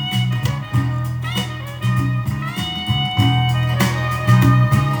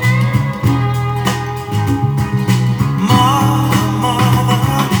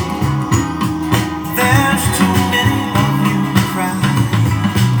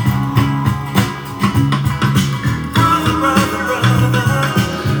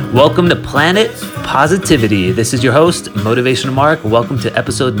Welcome to Planet Positivity. This is your host, Motivational Mark. Welcome to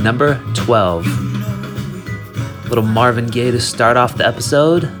episode number 12. Little Marvin Gaye to start off the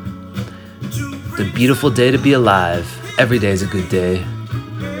episode. It's a beautiful day to be alive. Every day is a good day.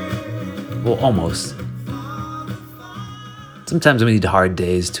 Well, almost. Sometimes we need hard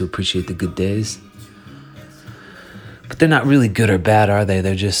days to appreciate the good days. But they're not really good or bad, are they?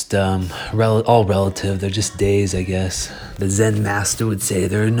 They're just all relative. They're just days, I guess. The Zen master would say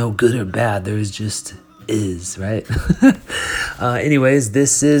there are no good or bad. There is just is, right? Anyways,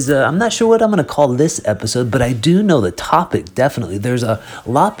 this is, I'm not sure what I'm going to call this episode, but I do know the topic, definitely. There's a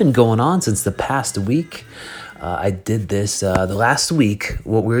lot been going on since the past week. I did this the last week.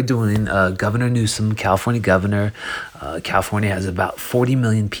 What we're doing, Governor Newsom, California governor, California has about 40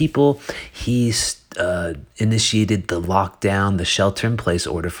 million people. He's initiated the lockdown, the shelter-in-place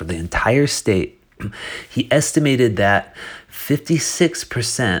order for the entire state. He estimated that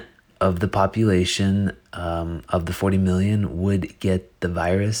 56% of the population of the 40 million would get the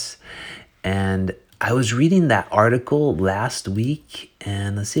virus. And I was reading that article last week,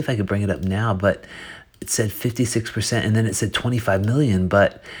 and let's see if I could bring it up now, but it said 56%, and then it said 25 million,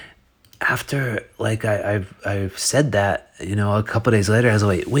 but after, like, I've said that, a couple of days later, I was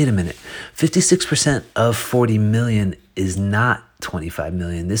like, wait a minute, 56% of 40 million is not 25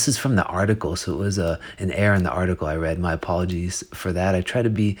 million. This is from the article, so it was an error in the article I read. My apologies for that. I try to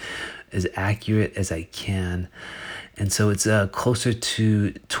be as accurate as I can. And so it's closer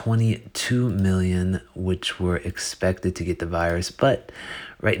to 22 million, which were expected to get the virus. But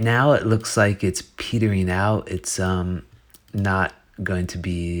right now, it looks like it's petering out. It's not going to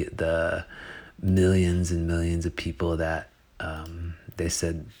be the millions and millions of people that they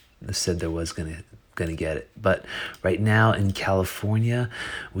said there was gonna get it. But right now in California,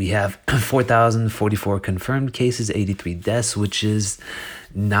 we have 4,044 confirmed cases, 83 deaths, which is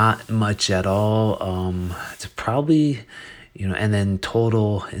not much at all. It's probably, and then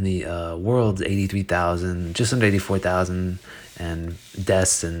total in the world, 83,000, just under 84,000. And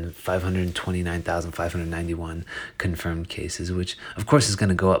deaths and 529,591 confirmed cases, which of course is going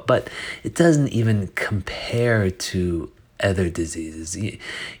to go up, but it doesn't even compare to other diseases.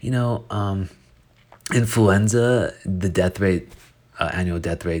 Influenza, the death rate, annual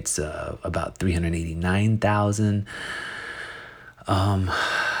death rate's about 389,000.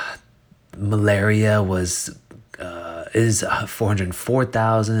 Malaria is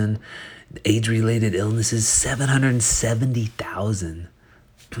 404,000. Age-related illnesses, 770,000.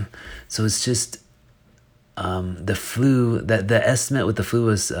 So it's just the flu. The estimate with the flu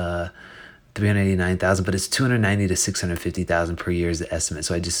was 389,000, but it's 290 to 650,000 per year is the estimate.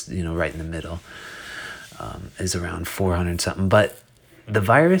 So I just right in the middle is around 400 something. But the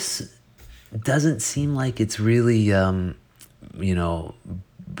virus doesn't seem like it's really hitting all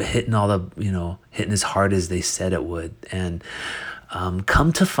the hitting as hard as they said it would. And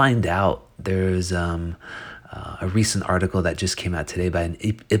come to find out, there's a recent article that just came out today by an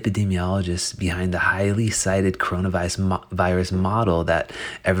epidemiologist behind the highly cited coronavirus model that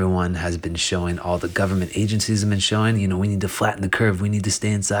everyone has been showing, all the government agencies have been showing. We need to flatten the curve. We need to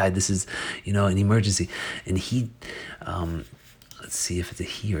stay inside. This is, an emergency. And he, let's see if it's a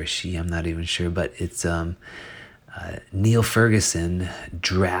he or she, I'm not even sure, but it's Neil Ferguson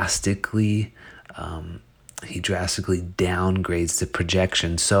drastically downgrades the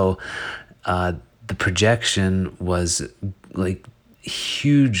projection. So the projection was like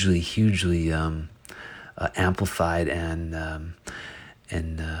hugely amplified and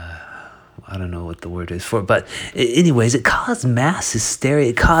I don't know what the word is for it, but anyways, it caused mass hysteria.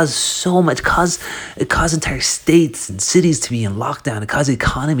 It caused so much. It caused entire states and cities to be in lockdown. It caused the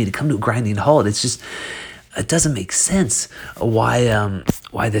economy to come to a grinding halt. It's just, it doesn't make sense why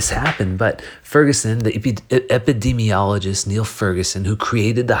this happened. But Ferguson, the epidemiologist Neil Ferguson, who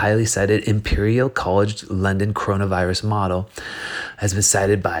created the highly cited Imperial College London coronavirus model, has been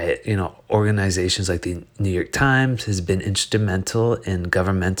cited by organizations like the New York Times, has been instrumental in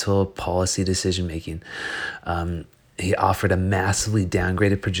governmental policy decision making. He offered a massively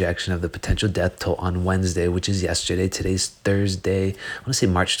downgraded projection of the potential death toll on Wednesday, which is yesterday. Today's Thursday. I want to say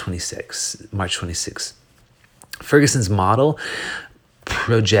March 26th. Ferguson's model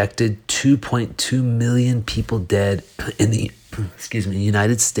projected 2.2 million people dead in the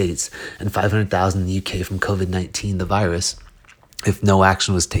United States and 500,000 in the UK from COVID-19, the virus, if no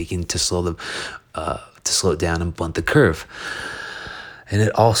action was taken to slow it down and blunt the curve. And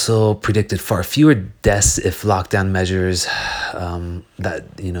it also predicted far fewer deaths if lockdown measures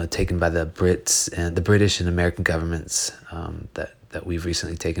taken by the British and American governments that that we've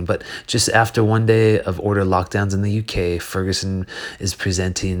recently taken. But just after one day of order lockdowns in the UK, Ferguson is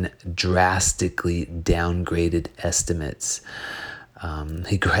presenting drastically downgraded estimates.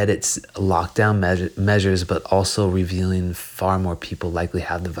 He credits lockdown measures, but also revealing far more people likely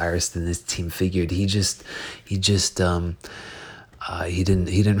have the virus than his team figured. He didn't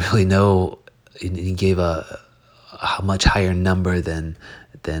really know. He gave a much higher number than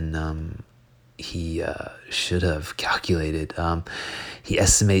he should have calculated. He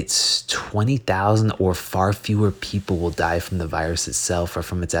estimates 20,000 or far fewer people will die from the virus itself or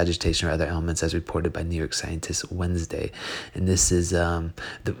from its agitation or other elements, as reported by New York scientists Wednesday. And this is in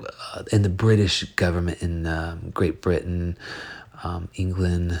the British government in Great Britain,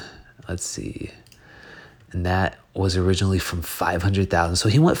 England. Let's see. And that was originally from 500,000. So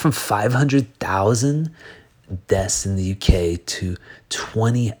he went from 500,000 deaths in the UK to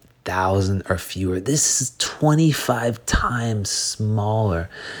 20,000 or fewer. This is 25 times smaller.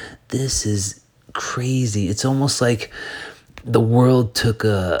 This is crazy. It's almost like the world took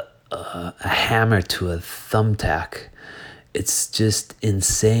a hammer to a thumbtack. It's just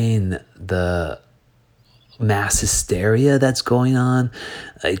insane, the mass hysteria that's going on.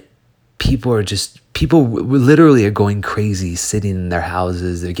 Like, people literally are going crazy sitting in their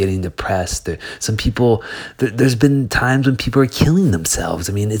houses. They're getting depressed. Some people, there's been times when people are killing themselves.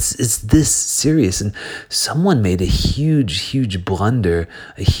 I mean, it's this serious. And someone made a huge blunder,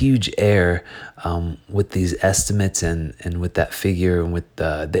 a huge error with these estimates and with that figure. And with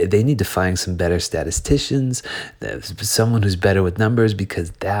they need to find some better statisticians, someone who's better with numbers,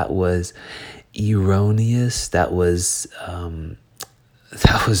 because that was erroneous. That was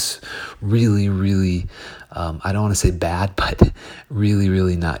really, I don't want to say bad, but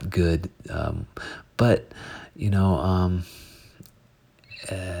really not good. But,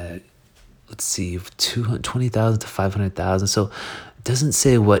 let's see, 20,000 to 500,000. So it doesn't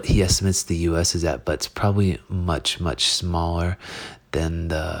say what he estimates the U.S. is at, but it's probably much smaller than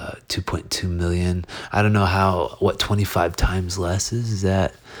the 2.2 million. I don't know what 25 times less is. Is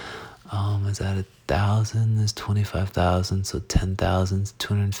that 1,000 is 25,000, so 10,000 is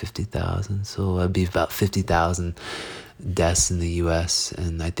 250,000. So that'd be about 50,000 deaths in the U.S.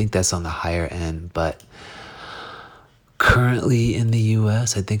 And I think that's on the higher end. But currently in the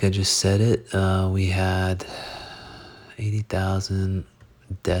U.S., I think I just said it, we had 80,000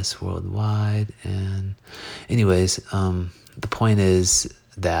 deaths worldwide. And anyways, the point is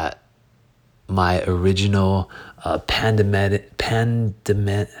that my original pandemic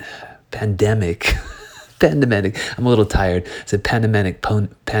I'm a little tired. It's a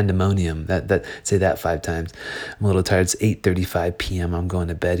pandemonium. That say that 5 times. I'm a little tired. It's 8:35 p.m. I'm going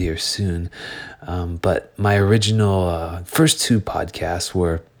to bed here soon. But my original first 2 podcasts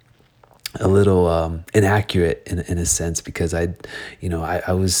were a little inaccurate in a sense, because I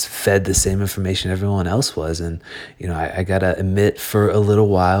was fed the same information everyone else was, and I gotta admit, for a little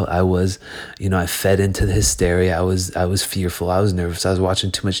while I was, I fed into the hysteria. I was fearful. I was nervous. I was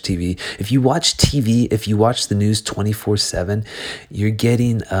watching too much TV. If you watch TV, if you watch the news 24/7, you're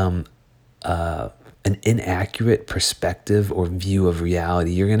getting an inaccurate perspective or view of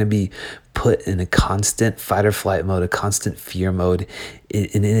reality. You're going to be put in a constant fight or flight mode, a constant fear mode,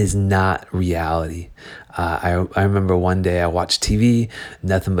 and it is not reality. I remember one day I watched TV,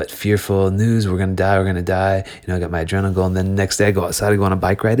 nothing but fearful news. We're going to die. I got my adrenaline going. And then the next day I go outside, I go on a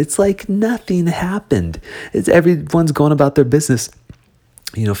bike ride. It's like nothing happened. Everyone's going about their business,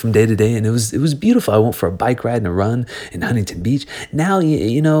 from day to day. And it was beautiful. I went for a bike ride and a run in Huntington Beach. Now,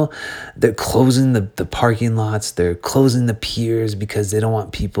 they're closing the parking lots. They're closing the piers because they don't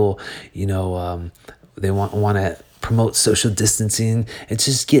want people, they want to promote social distancing. It's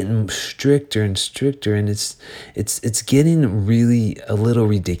just getting stricter and stricter. And it's getting really a little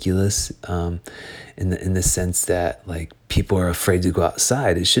ridiculous, in the sense that, like, people are afraid to go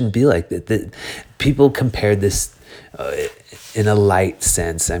outside. It shouldn't be like that. People compared this, in a light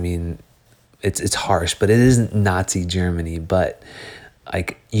sense. I mean, it's harsh, but it isn't Nazi Germany. But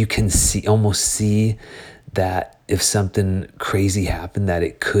like, you can almost see that if something crazy happened, that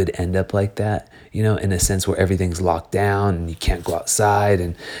it could end up like that, in a sense where everything's locked down and you can't go outside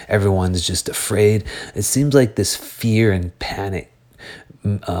and everyone's just afraid. It seems like this fear and panic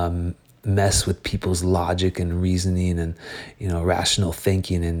mess with people's logic and reasoning and rational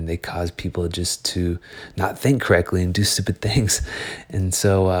thinking, and they cause people just to not think correctly and do stupid things. And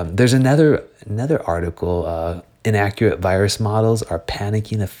so there's another article, inaccurate virus models are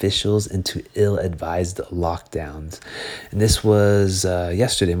panicking officials into ill-advised lockdowns, and this was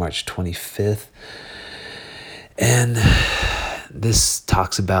yesterday, March 25th. And this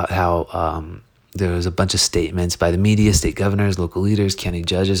talks about how there was a bunch of statements by the media, state governors, local leaders, county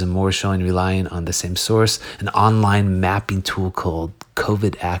judges, and more showing relying on the same source, an online mapping tool called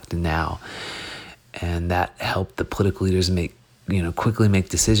COVID Act Now. And that helped the political leaders quickly make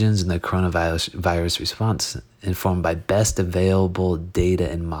decisions in the coronavirus response, informed by best available data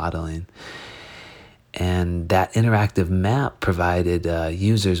and modeling. And that interactive map provided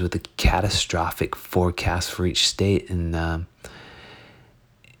users with a catastrophic forecast for each state. And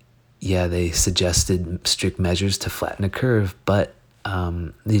they suggested strict measures to flatten the curve. But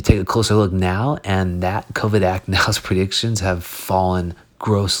you take a closer look now, and that COVID Act Now's predictions have fallen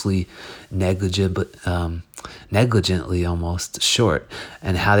grossly negligently almost short,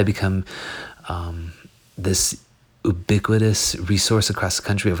 and how they become this ubiquitous resource across the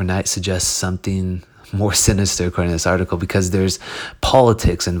country overnight suggests something more sinister, according to this article, because there's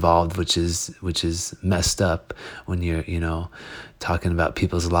politics involved, which is messed up when you're talking about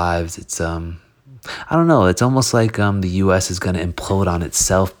people's lives. It's I don't know, it's almost like the US is going to implode on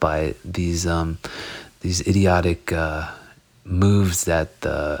itself by these idiotic moves that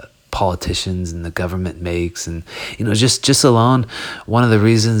the politicians and the government makes. And just alone, one of the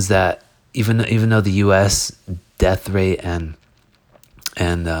reasons that even though the US death rate and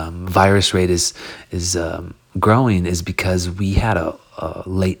virus rate is growing, is because we had a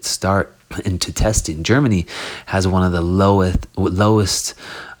late start into testing. Germany has one of the lowest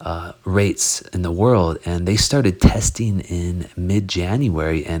rates in the world, and they started testing in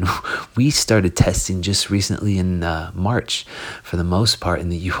mid-January, and we started testing just recently in March for the most part in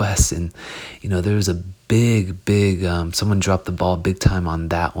the US. And there was a big someone dropped the ball big time on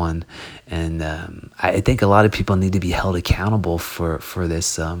that one. And I think a lot of people need to be held accountable for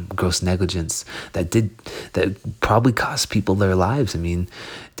this gross negligence that probably cost people their lives. I mean,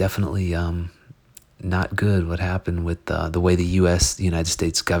 definitely not good what happened with the way the United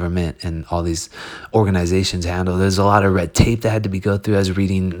States government and all these organizations handle. There's a lot of red tape that had to be go through. I was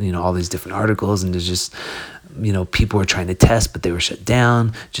reading all these different articles, and there's just people were trying to test, but they were shut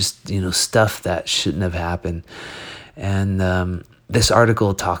down, just stuff that shouldn't have happened. And this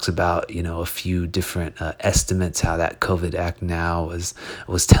article talks about a few different estimates, how that COVID Act Now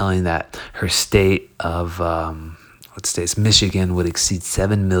was telling that her state of Michigan would exceed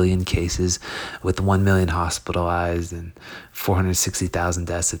 7 million cases, with 1 million hospitalized and 460,000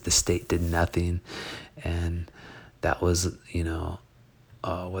 deaths if the state did nothing. And that was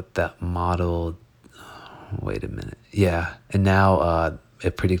what that modeled. Wait a minute. Yeah. And now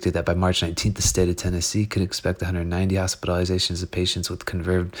it predicted that by March 19th, the state of Tennessee could expect 190 hospitalizations of patients with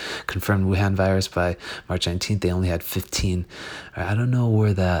confirmed Wuhan virus. By March 19th, they only had 15. I don't know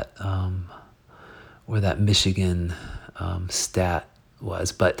where that Michigan stat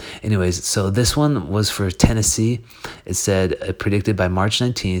was. But anyways, so this one was for Tennessee. It predicted by March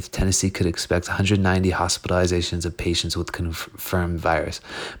 19th, Tennessee could expect 190 hospitalizations of patients with confirmed virus.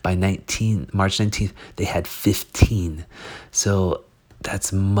 By March 19th, they had 15. So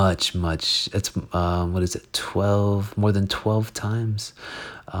that's much, that's, more than 12 times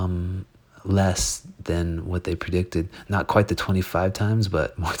less than what they predicted. Not quite the 25 times,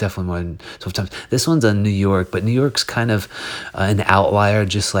 but definitely more than 12 times. This one's on New York, but New York's kind of an outlier,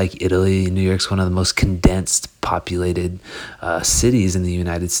 just like Italy. New York's one of the most condensed, populated cities in the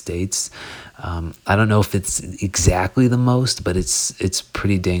United States. I don't know if it's exactly the most, but it's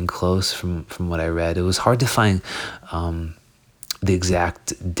pretty dang close from what I read. It was hard to find the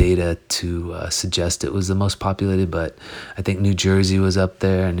exact data to suggest it was the most populated, but I think New Jersey was up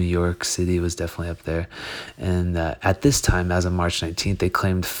there, and New York City was definitely up there. And at this time, as of March 19th, they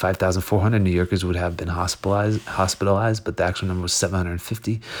claimed 5,400 New Yorkers would have been hospitalized, but the actual number was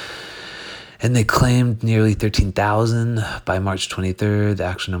 750. And they claimed nearly 13,000 by March 23rd. The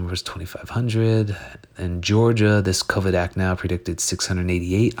actual number was 2,500. In Georgia, this COVID Act Now predicted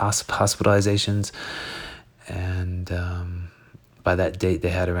 688 hospitalizations. And by that date, they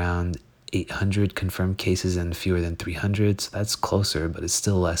had around 800 confirmed cases and fewer than 300. So that's closer, but it's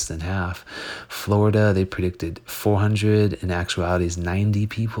still less than half. Florida, they predicted 400. In actuality, is 90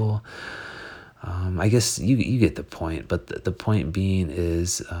 people. I guess you get the point. But the point being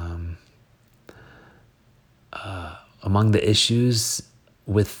is, among the issues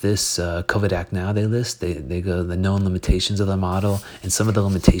with this COVID Act Now, they go the known limitations of the model, and some of the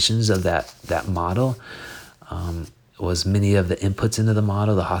limitations of that model was many of the inputs into the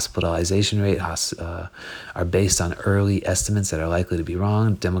model, the hospitalization rate, are based on early estimates that are likely to be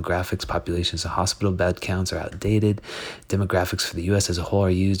wrong. Demographics, populations, and hospital bed counts are outdated. Demographics for the U.S. as a whole are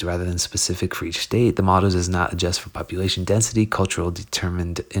used rather than specific for each state. The model does not adjust for population density, cultural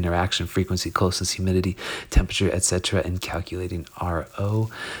determined interaction, frequency, closeness, humidity, temperature, etc. in calculating RO.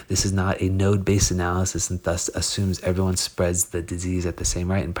 This is not a node-based analysis and thus assumes everyone spreads the disease at the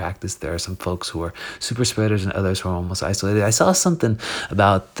same rate. In practice, there are some folks who are super spreaders and others who are almost isolated. I saw something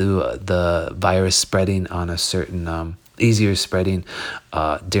about the virus spreading on a certain easier spreading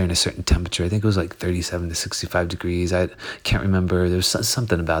during a certain temperature. I think it was like 37 to 65 degrees. I can't remember. There's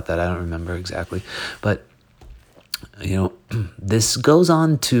something about that. I don't remember exactly. But, this goes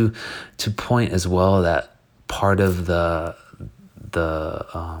on to point as well that part of the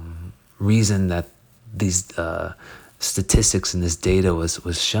reason that these statistics and this data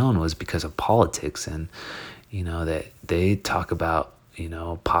was shown was because of politics. And, that they talk about,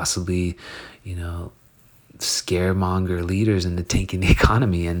 possibly, scaremonger leaders into tanking the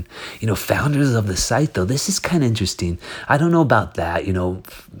economy. And, founders of the site, though, this is kind of interesting. I don't know about that,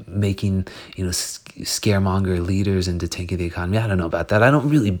 making, scaremonger leaders into tanking the economy. I don't know about that. I don't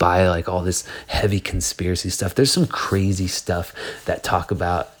really buy like all this heavy conspiracy stuff. There's some crazy stuff that talk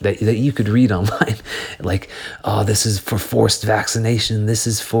about that you could read online. Like, oh, this is for forced vaccination. This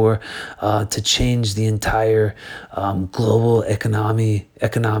is for to change the entire global economic,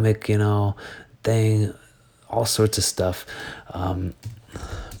 thing, all sorts of stuff.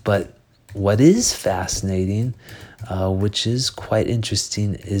 But what is fascinating, which is quite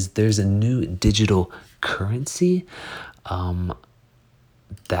interesting, is there's a new digital currency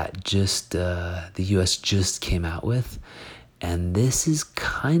that just the U.S. just came out with, and this is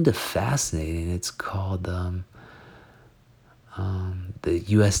kind of fascinating. It's called the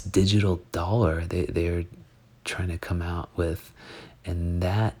U.S. digital dollar. They're trying to come out with, and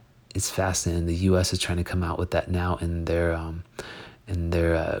that is fascinating. The U.S. is trying to come out with that now in their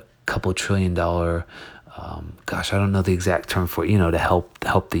couple $1 trillion. I don't know the exact term for it, to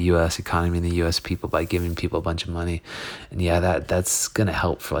help the U.S. economy and the U.S. people by giving people a bunch of money. And yeah, that's going to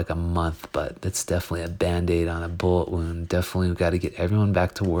help for like a month, but that's definitely a Band-Aid on a bullet wound. Definitely we've got to get everyone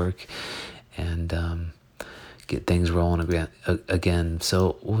back to work and get things rolling again.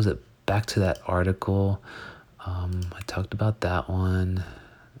 So what was it? Back to that article. I talked about that one.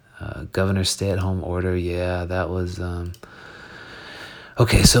 Governor's stay-at-home order. Yeah, that was...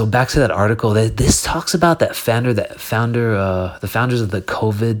 Okay, so back to that article. This talks about the founders of the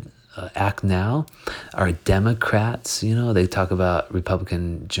COVID Act Now are Democrats. They talk about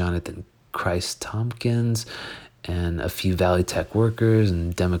Republican Jonathan Christ Tompkins and a few Valley Tech workers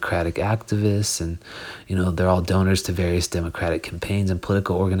and Democratic activists. And, they're all donors to various Democratic campaigns and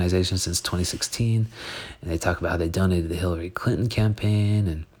political organizations since 2016. And they talk about how they donated to the Hillary Clinton campaign.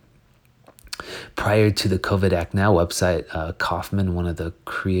 And prior to the COVID Act Now website, Kaufman, one of the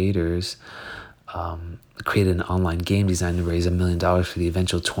creators, created an online game designed to raise $1 million for the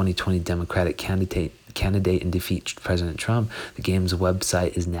eventual 2020 Democratic candidate and defeat President Trump. The game's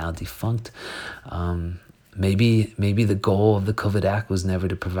website is now defunct. Maybe the goal of the COVID Act was never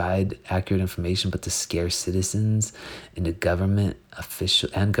to provide accurate information, but to scare citizens into government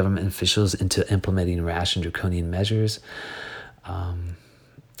officials into implementing rash and draconian measures.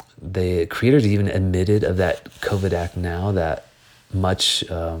 The creators even admitted of that COVID Act Now that much,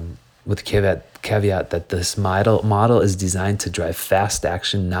 with the caveat that this model is designed to drive fast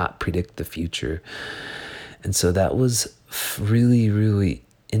action, not predict the future. And so that was really, really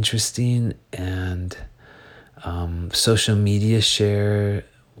interesting. And social media share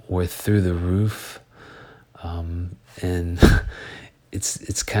were through the roof. And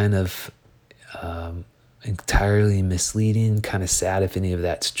it's kind of... entirely misleading, kind of sad if any of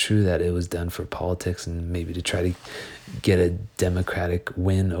that's true, that it was done for politics and maybe to try to get a Democratic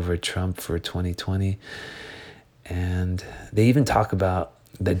win over Trump for 2020. And they even talk about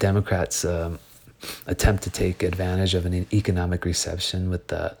the Democrats' attempt to take advantage of an economic recession with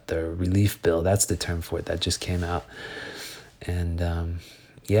the relief bill. That's the term for it that just came out. And I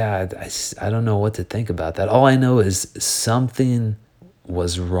don't know what to think about that. All I know is something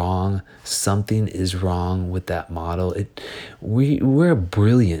was wrong. Something is wrong with that model. We're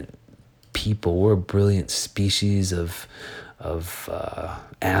brilliant people. We're a brilliant species of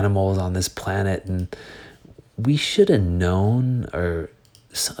animals on this planet, and we should have known, or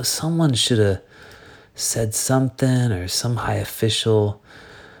someone should have said something, or some high official.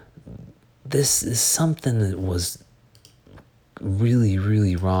 This is something that was really,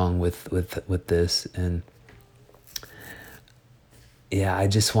 really wrong with this. And yeah, I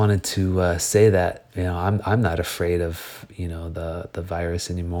just wanted to say that I'm not afraid of the virus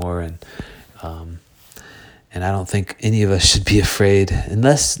anymore, um, and I don't think any of us should be afraid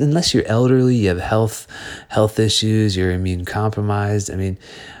unless you're elderly, you have health issues, you're immune compromised. I mean,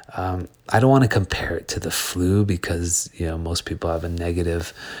 I don't want to compare it to the flu because most people have a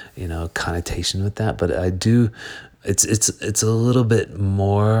negative connotation with that, but I do. It's a little bit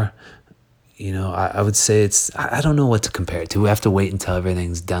more. I would say I don't know what to compare it to. We have to wait until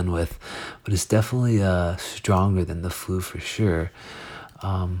everything's done with, but it's definitely stronger than the flu for sure.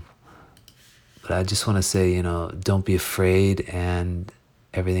 Um, but I just want to say, don't be afraid, and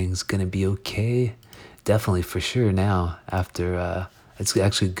everything's going to be okay. Definitely for sure now after, it's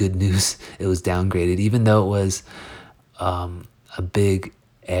actually good news. It was downgraded, even though it was a big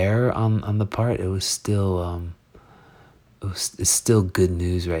error on the part, it was still, it's still good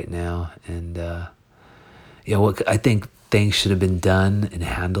news right now. And what I think things should have been done and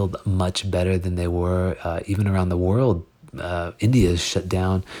handled much better than they were, even around the world. India has shut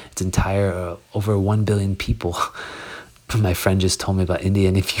down its entire over 1 billion people. My friend just told me about India,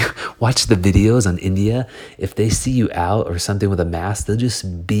 and if you watch the videos on India, if they see you out or something with a mask, they'll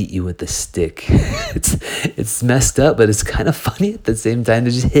just beat you with a stick. It's messed up, but it's kind of funny at the same time.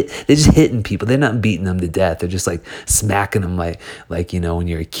 They're just hitting people. They're not beating them to death. They're just like smacking them like when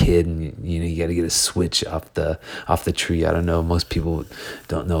you're a kid and you got to get a switch off the tree. I don't know. Most people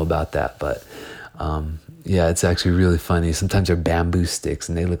don't know about that, but yeah, it's actually really funny. Sometimes they're bamboo sticks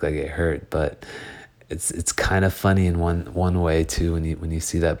and they look like it hurt, but it's kind of funny in one way too when you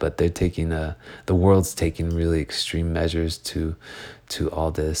see that. But they're taking the world's taking really extreme measures to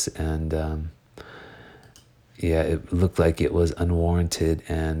all this, and yeah, it looked like it was unwarranted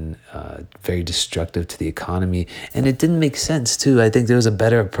and very destructive to the economy. And it didn't make sense, too. I think there was a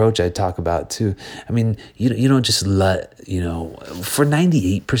better approach I'd talk about, too. I mean, you don't just for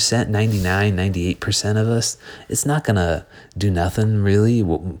 98%, 98% of us, it's not going to do nothing, really.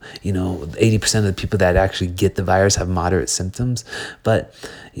 80% of the people that actually get the virus have moderate symptoms. But,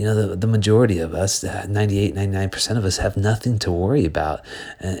 the majority of us, 98, 99% of us have nothing to worry about.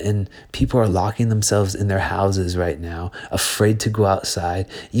 And people are locking themselves in their houses right now, afraid to go outside,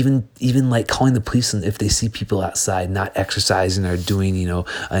 even like calling the police if they see people outside not exercising or doing,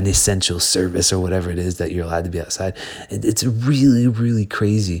 an essential service or whatever it is that you're allowed to be outside. It's really, really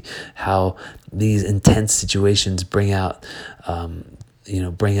crazy how these intense situations bring out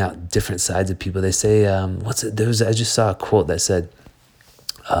different sides of people. They say, I just saw a quote that said,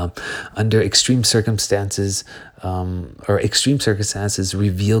 under extreme circumstances, extreme circumstances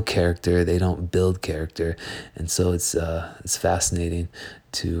reveal character. They don't build character, and so it's fascinating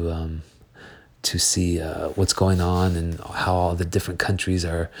to see what's going on and how all the different countries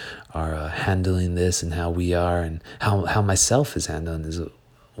are handling this, and how we are, and how myself is handling this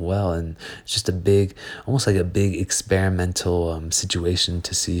well. And it's just almost like a big experimental situation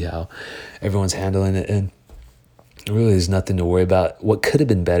to see how everyone's handling it. And really, there's nothing to worry about. What could have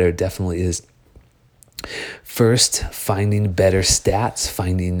been better definitely is first finding better stats,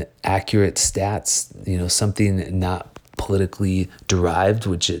 finding accurate stats, something not politically derived,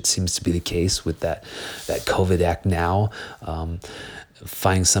 which it seems to be the case with that COVID Act now.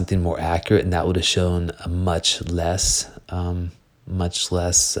 Find something more accurate, and that would have shown a much less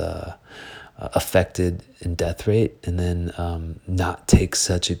affected in death rate, and then not take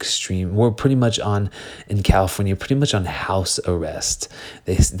such extreme. We're pretty much in California, pretty much on house arrest.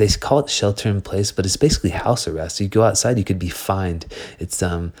 They call it shelter in place, but it's basically house arrest. You go outside, you could be fined. It's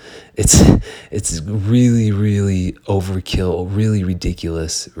really, really overkill, really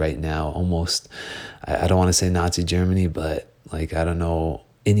ridiculous right now. Almost, I don't want to say Nazi Germany, but I don't know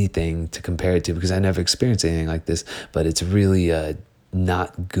anything to compare it to because I never experienced anything like this. But it's really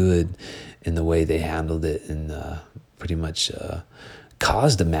not good in the way they handled it, and pretty much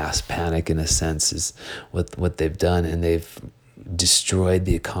caused a mass panic in a sense is what they've done. And they've destroyed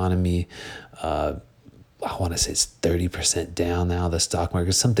the economy. I want to say it's 30% down now, the stock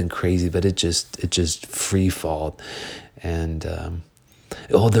market, something crazy, but it just free falled. And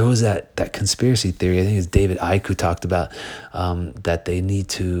there was that conspiracy theory, I think it's David Icke who talked about that they need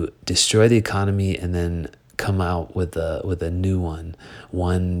to destroy the economy and then come out with a new one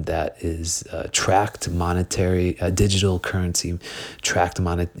that is tracked monetary, digital currency,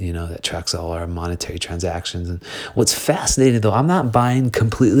 that tracks all our monetary transactions. And what's fascinating, though, I'm not buying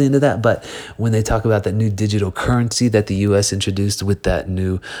completely into that, but when they talk about that new digital currency that the U.S. introduced with that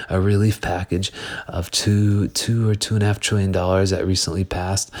new relief package of $2 or $2.5 trillion that recently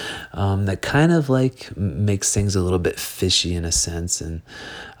passed, that kind of makes things a little bit fishy in a sense. And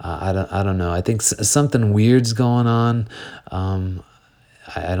I don't know. I think something weird's going on.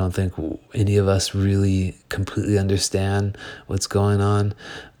 I don't think any of us really completely understand what's going on,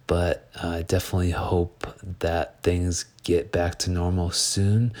 but I definitely hope that things get back to normal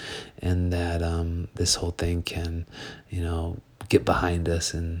soon, and that this whole thing can, get behind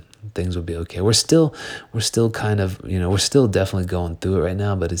us and things will be okay. We're still kind of, we're still definitely going through it right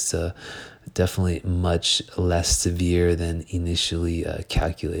now, but it's definitely much less severe than initially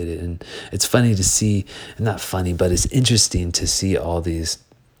calculated. And it's funny to see, not funny, but it's interesting to see all these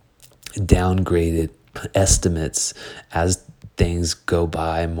downgraded estimates as things go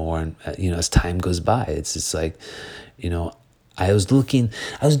by more, and as time goes by. It's just like, I'm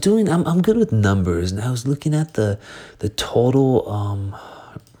good with numbers, and I was looking at the total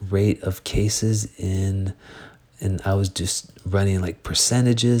rate of cases and I was just running like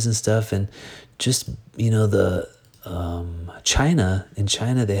percentages and stuff, and just the in China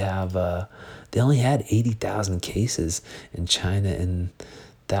they have they only had 80,000 cases in China, and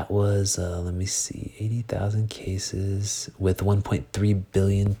that was, 80,000 cases with 1.3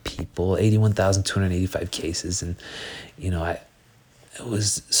 billion people, 81,285 cases. And, it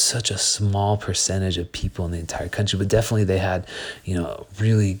was such a small percentage of people in the entire country, but definitely they had,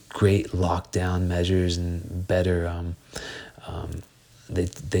 really great lockdown measures and better,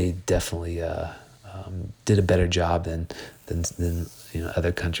 they definitely did a better job than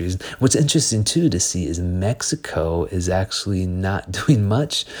other countries. What's interesting too to see is Mexico is actually not doing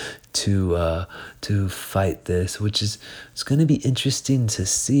much to fight this, which is, it's going to be interesting to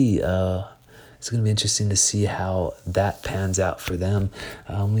see. It's going to be interesting to see how that pans out for them.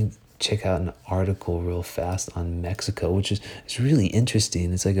 Let me check out an article real fast on Mexico, which is, it's really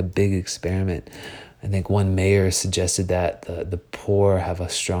interesting. It's like a big experiment. I think one mayor suggested that the poor have a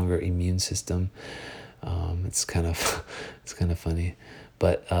stronger immune system. It's kind of funny,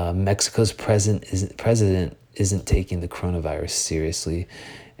 but Mexico's president isn't taking the coronavirus seriously,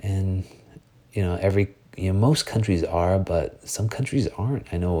 and most countries are, but some countries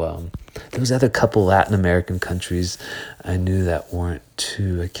aren't. I know there was other couple Latin American countries I knew that weren't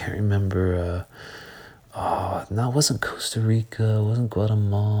too. I can't remember. No, it wasn't Costa Rica. It wasn't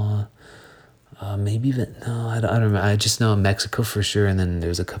Guatemala. Maybe even, no, I don't remember. I just know Mexico for sure, and then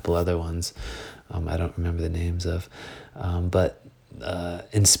there's a couple other ones I don't remember the names of. But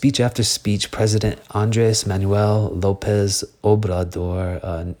in speech after speech, President Andres Manuel Lopez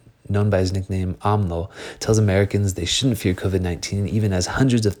Obrador, known by his nickname AMLO, tells Americans they shouldn't fear COVID-19, even as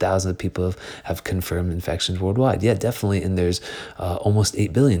hundreds of thousands of people have confirmed infections worldwide. Yeah, definitely, and there's almost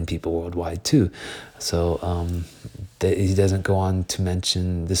 8 billion people worldwide too. So he doesn't go on to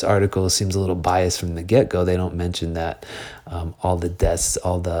mention, this article seems a little biased from the get-go. They don't mention that all the deaths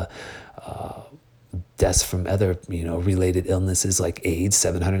from other, related illnesses like AIDS,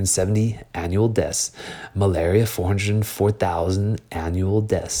 770 annual deaths, malaria, 404,000 annual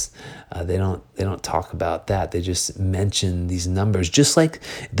deaths. They don't talk about that. They just mention these numbers, just like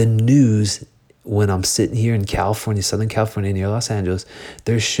the news. When I'm sitting here in California, Southern California, near Los Angeles,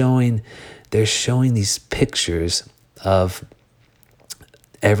 they're showing these pictures of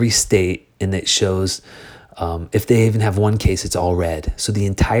every state, and it shows if they even have one case, it's all red. So the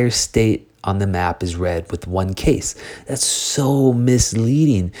entire state on the map is red with one case. That's so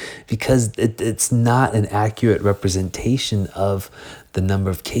misleading, because it's not an accurate representation of the number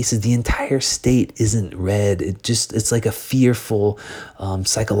of cases. The entire state isn't red. It's like a fearful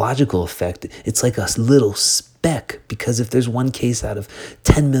psychological effect. It's like a little speck, because if there's one case out of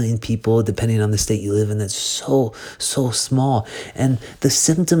 10 million people, depending on the state you live in, that's so small. And the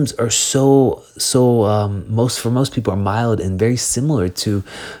symptoms are most people are mild and very similar to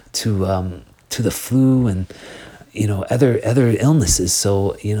the flu and other illnesses.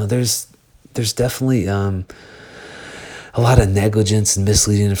 So there's definitely a lot of negligence and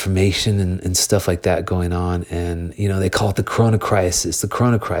misleading information and stuff like that going on. And, they call it the corona crisis, the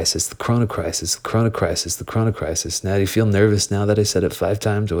corona crisis, the corona crisis, the corona crisis, the corona crisis. Now, do you feel nervous now that I said it 5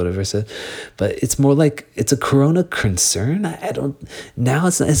 times or whatever I said? But it's more like it's a corona concern.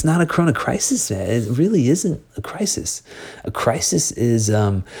 It's not a corona crisis, man. It really isn't a crisis. A crisis is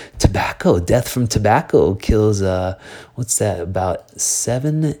tobacco. Death from tobacco kills, about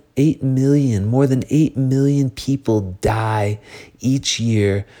 8 million, more than 8 million people die each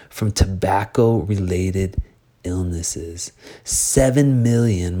year from tobacco-related illnesses. 7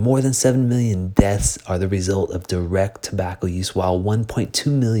 million, more than 7 million deaths are the result of direct tobacco use, while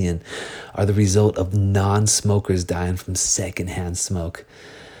 1.2 million are the result of non-smokers dying from secondhand smoke.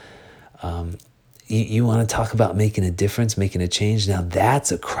 You want to talk about making a difference, making a change? Now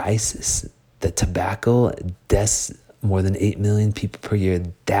that's a crisis. The tobacco deaths more than 8 million people per year.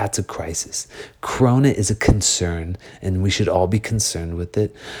 That's a crisis. Corona is a concern, and we should all be concerned with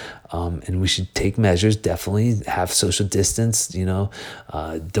it. And we should take measures, definitely have social distance,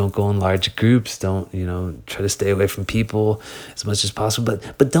 don't go in large groups. Don't, try to stay away from people as much as possible,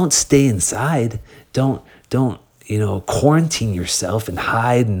 but don't stay inside. Don't, quarantine yourself and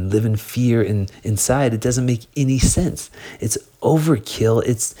hide and live in fear inside. It doesn't make any sense. It's overkill.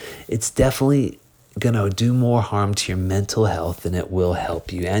 It's definitely gonna do more harm to your mental health than it will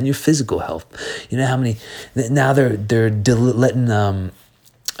help you and your physical health. You know how many now they're letting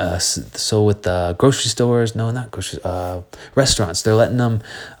so with grocery stores, no, not grocery, restaurants, they're letting them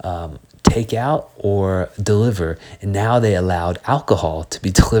take out or deliver, and now they allowed alcohol to be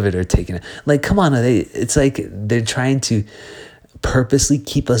delivered or taken. Like, come on, it's like they're trying to purposely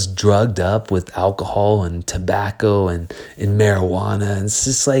keep us drugged up with alcohol and tobacco and marijuana. And it's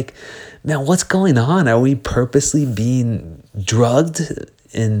just like, man, what's going on? Are we purposely being drugged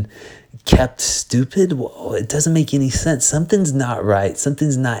and kept stupid? Well, it doesn't make any sense. Something's not right.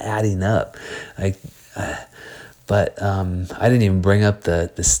 Something's not adding up. But I didn't even bring up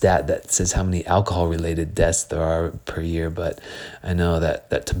the stat that says how many alcohol-related deaths there are per year. But I know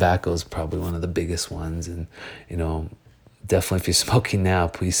that tobacco is probably one of the biggest ones. And, definitely if you're smoking now,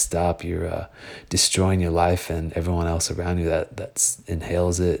 please stop. You're destroying your life and everyone else around you that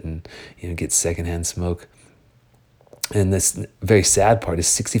inhales it and, gets secondhand smoke. And this very sad part is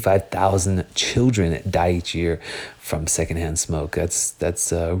 65,000 children die each year from secondhand smoke.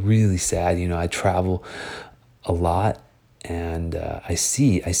 That's really sad. I travel a lot, and I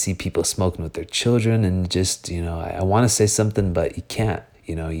see people smoking with their children, and just I want to say something, but you can't.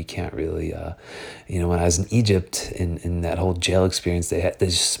 You can't really. When I was in Egypt in that whole jail experience, they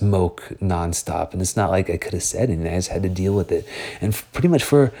just smoke nonstop, and it's not like I could have said anything. I just had to deal with it, and pretty much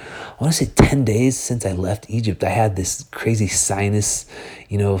for I want to say 10 days since I left Egypt, I had this crazy sinus,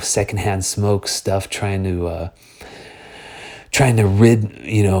 secondhand smoke stuff trying to rid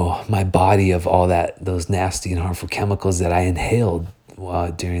my body of all those nasty and harmful chemicals that I inhaled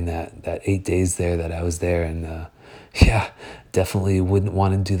during that 8 days there that I was there. And definitely wouldn't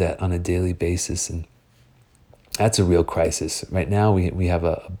want to do that on a daily basis. And that's a real crisis right now. We have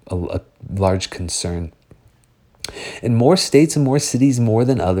a large concern in more states and more cities, more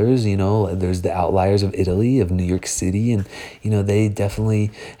than others. There's the outliers of Italy, of New York City, and they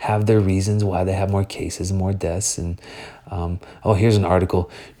definitely have their reasons why they have more cases and more deaths. And here's an article: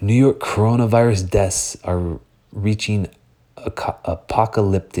 New York coronavirus deaths are reaching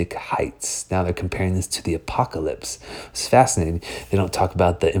apocalyptic heights. Now they're comparing this to the apocalypse. It's fascinating. They don't talk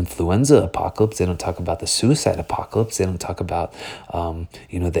about the influenza apocalypse. They don't talk about the suicide apocalypse. They don't talk about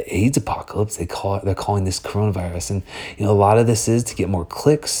the AIDS apocalypse. They're calling this coronavirus. And a lot of this is to get more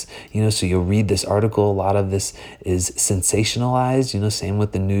clicks. So you'll read this article. A lot of this is sensationalized. Same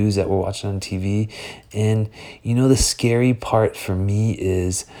with the news that we're watching on TV. And the scary part for me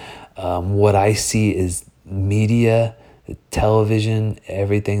is what I see is media, the television,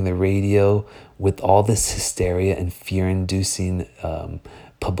 everything, the radio, with all this hysteria and fear-inducing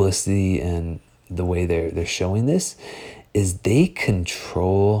publicity and the way they're showing this, is they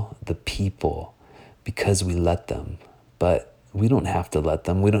control the people because we let them. But we don't have to let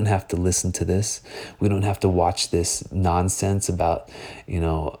them. We don't have to listen to this. We don't have to watch this nonsense about,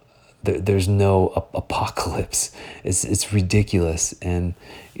 there's no apocalypse. It's ridiculous. And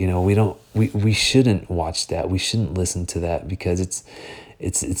we shouldn't watch that. We shouldn't listen to that because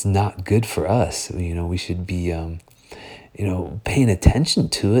it's not good for us. We should be paying attention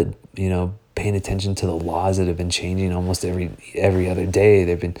to it, paying attention to the laws that have been changing almost every other day.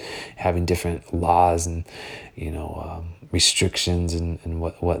 They've been having different laws and restrictions and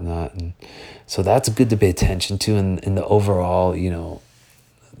whatnot. And so that's good to pay attention to. And the overall,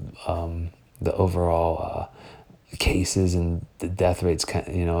 cases and the death rates,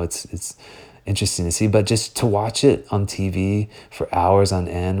 it's interesting to see. But just to watch it on TV for hours on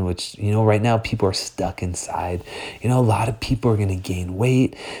end, which, right now people are stuck inside. A lot of people are going to gain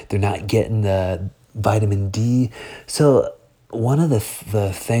weight. They're not getting the vitamin D. So one of the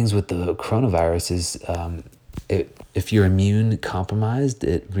things with the coronavirus is if you're immune compromised,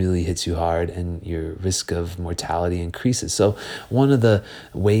 it really hits you hard and your risk of mortality increases. So one of the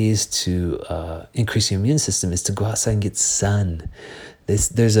ways to increase your immune system is to go outside and get sun.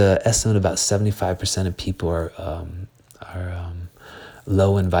 There's a estimate about 75% of people are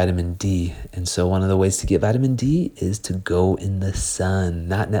low in vitamin D. And so one of the ways to get vitamin D is to go in the sun,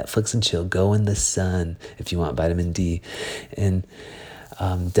 not Netflix and chill. Go in the sun if you want vitamin D. And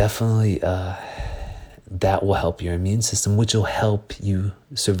definitely that will help your immune system, which will help you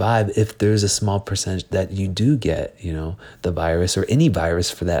survive if there's a small percentage that you do get, the virus, or any virus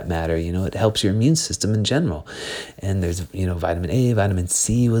for that matter. It helps your immune system in general. And there's, vitamin A, vitamin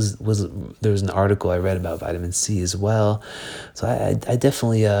C there was an article I read about vitamin C as well. So I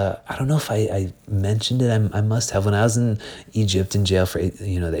definitely, I don't know if I mentioned it. I must have. When I was in Egypt in jail for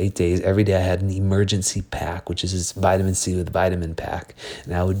the 8 days, every day I had an emergency pack, which is this vitamin C with vitamin pack.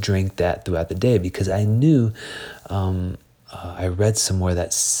 And I would drink that throughout the day because I knew, I read somewhere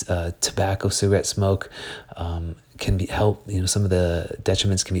that tobacco, cigarette smoke can help. Some of the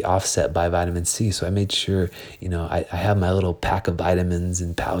detriments can be offset by vitamin C. So I made sure, I have my little pack of vitamins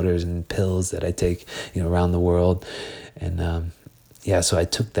and powders and pills that I take, around the world. And so I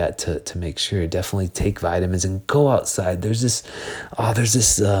took that to make sure. Definitely take vitamins and go outside. There's this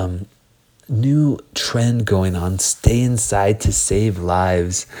new trend going on. Stay inside to save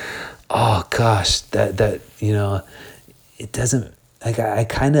lives. Oh gosh, that it doesn't, like, I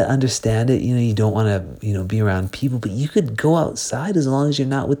kind of understand it. You don't want to, be around people, but you could go outside as long as you're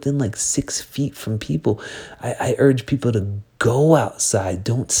not within like 6 feet from people. I urge people to go outside.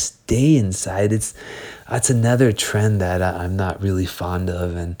 Don't stay inside. That's another trend that I'm not really fond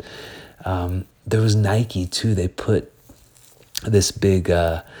of. And there was Nike too. They put this big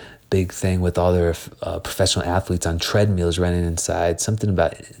thing with all their professional athletes on treadmills running inside. Something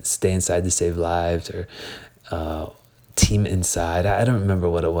about stay inside to save lives, or team inside. I don't remember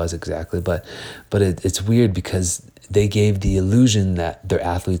what it was exactly, but it's weird because they gave the illusion that their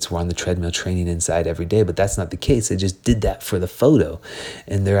athletes were on the treadmill training inside every day, but that's not the case. They just did that for the photo,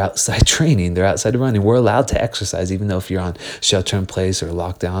 and they're outside training, they're outside running. We're allowed to exercise, even though if you're on shelter in place or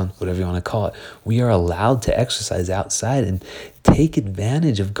lockdown, whatever you want to call it, we are allowed to exercise outside and take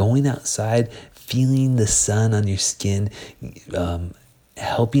advantage of going outside, feeling the sun on your skin,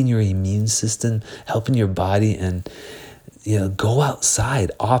 helping your immune system, helping your body, and go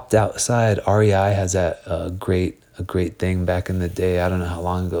outside, opt outside. REI has that great thing back in the day. I don't know how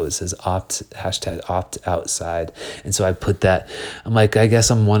long ago. It says opt outside. And so I put that. I'm like, I guess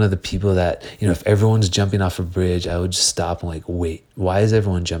I'm one of the people that, if everyone's jumping off a bridge, I would just stop and like, wait, why is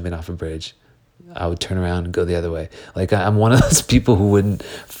everyone jumping off a bridge? I would turn around and go the other way. Like, I'm one of those people who wouldn't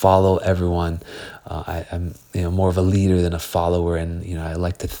follow everyone. I'm more of a leader than a follower, and I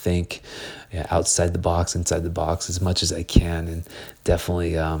like to think outside the box, inside the box as much as I can. And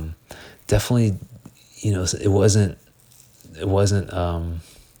definitely, it wasn't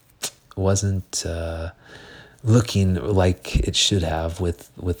looking like it should have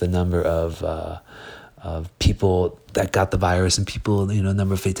with the number of people that got the virus, and people,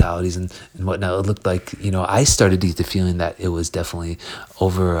 number of fatalities and whatnot. It looked like, I started to get the feeling that it was definitely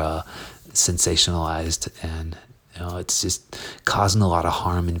over sensationalized, and it's just causing a lot of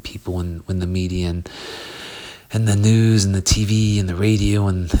harm in people when the media and the news and the TV and the radio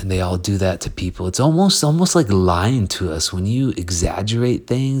and they all do that to people. It's almost like lying to us. When you exaggerate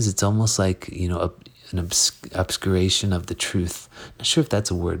things, it's almost like, an obscuration of the truth. Not sure if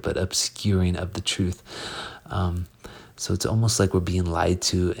that's a word, but obscuring of the truth. So it's almost like we're being lied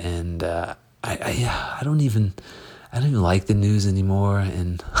to, and I don't even like the news anymore,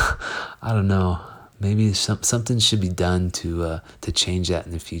 and I don't know. Maybe something should be done to change that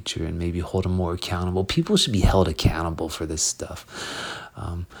in the future, and maybe hold them more accountable. People should be held accountable for this stuff.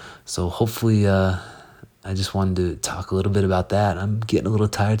 So hopefully, I just wanted to talk a little bit about that. I'm getting a little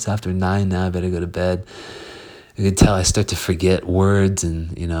tired. It's after 9 now. I better go to bed. You can tell I start to forget words,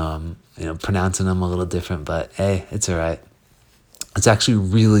 and I'm pronouncing them a little different. But hey, it's all right. It's actually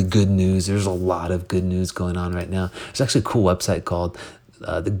really good news. There's a lot of good news going on right now. There's actually a cool website called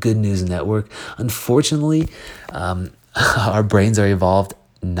the Good News Network. Unfortunately, our brains are evolved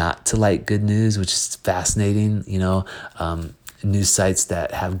not to like good news, which is fascinating. News sites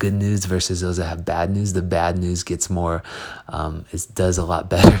that have good news versus those that have bad news. The bad news gets more, it does a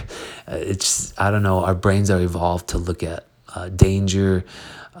lot better. I don't know, our brains are evolved to look at danger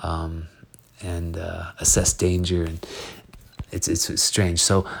and assess danger, and it's strange.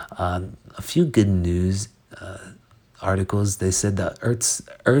 So a few good news articles. They said that Earth's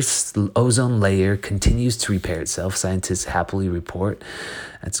ozone layer continues to repair itself. Scientists happily report.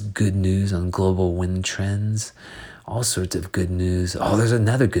 That's good news on global wind trends. All sorts of good news. Oh, there's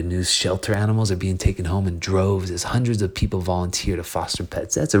another good news. Shelter animals are being taken home in droves as hundreds of people volunteer to foster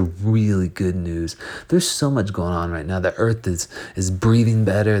pets. That's a really good news. There's so much going on right now. The earth is breathing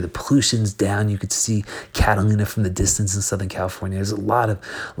better. The pollution's down. You could see Catalina from the distance in Southern California. There's a lot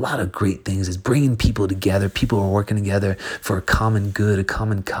of great things. It's bringing people together. People are working together for a common good, a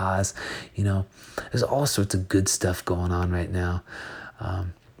common cause. There's all sorts of good stuff going on right now.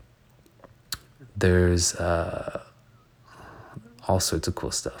 There's all sorts of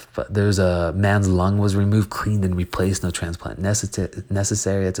cool stuff. But there's a man's lung was removed, cleaned, and replaced. No transplant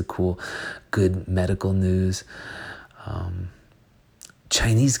necessary. That's a cool, good medical news.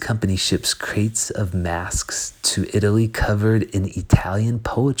 Chinese company ships crates of masks to Italy covered in Italian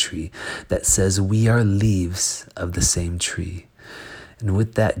poetry that says, "We are leaves of the same tree." And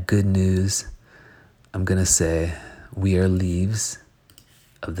with that good news, I'm going to say, we are leaves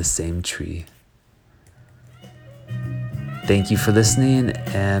of the same tree. Thank you for listening,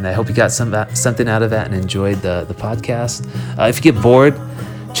 and I hope you got something out of that and enjoyed the podcast. If you get bored,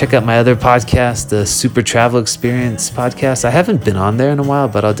 check out my other podcast, the Super Travel Experience podcast. I haven't been on there in a while,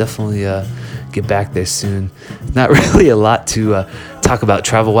 but I'll definitely get back there soon. Not really a lot to talk about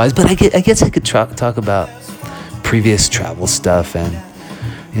travel-wise, but I guess I could talk about previous travel stuff. And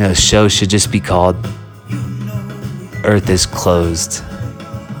the show should just be called Earth is Closed.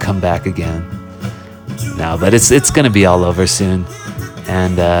 Come back again. No, but it's gonna be all over soon,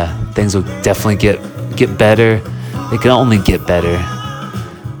 and things will definitely get better. They can only get better.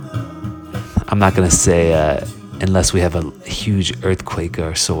 I'm not going to say unless we have a huge earthquake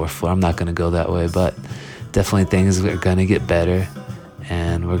or solar flare. I'm not going to go that way, but definitely things are going to get better,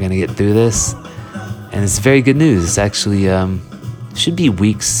 and we're going to get through this. And it's very good news. It's actually should be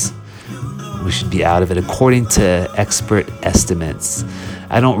weeks. We should be out of it according to expert estimates.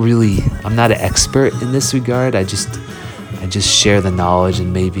 I'm not an expert in this regard. I just share the knowledge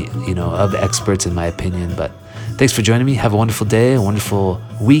and maybe, of experts in my opinion. But thanks for joining me. Have a wonderful day, a wonderful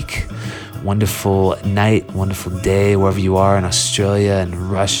week, wonderful night, wonderful day, wherever you are in Australia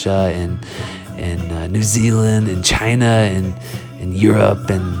and Russia and New Zealand and China and Europe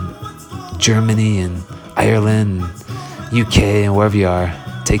and Germany and Ireland and UK and wherever you are.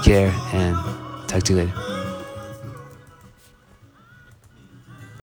 Take care and talk to you later.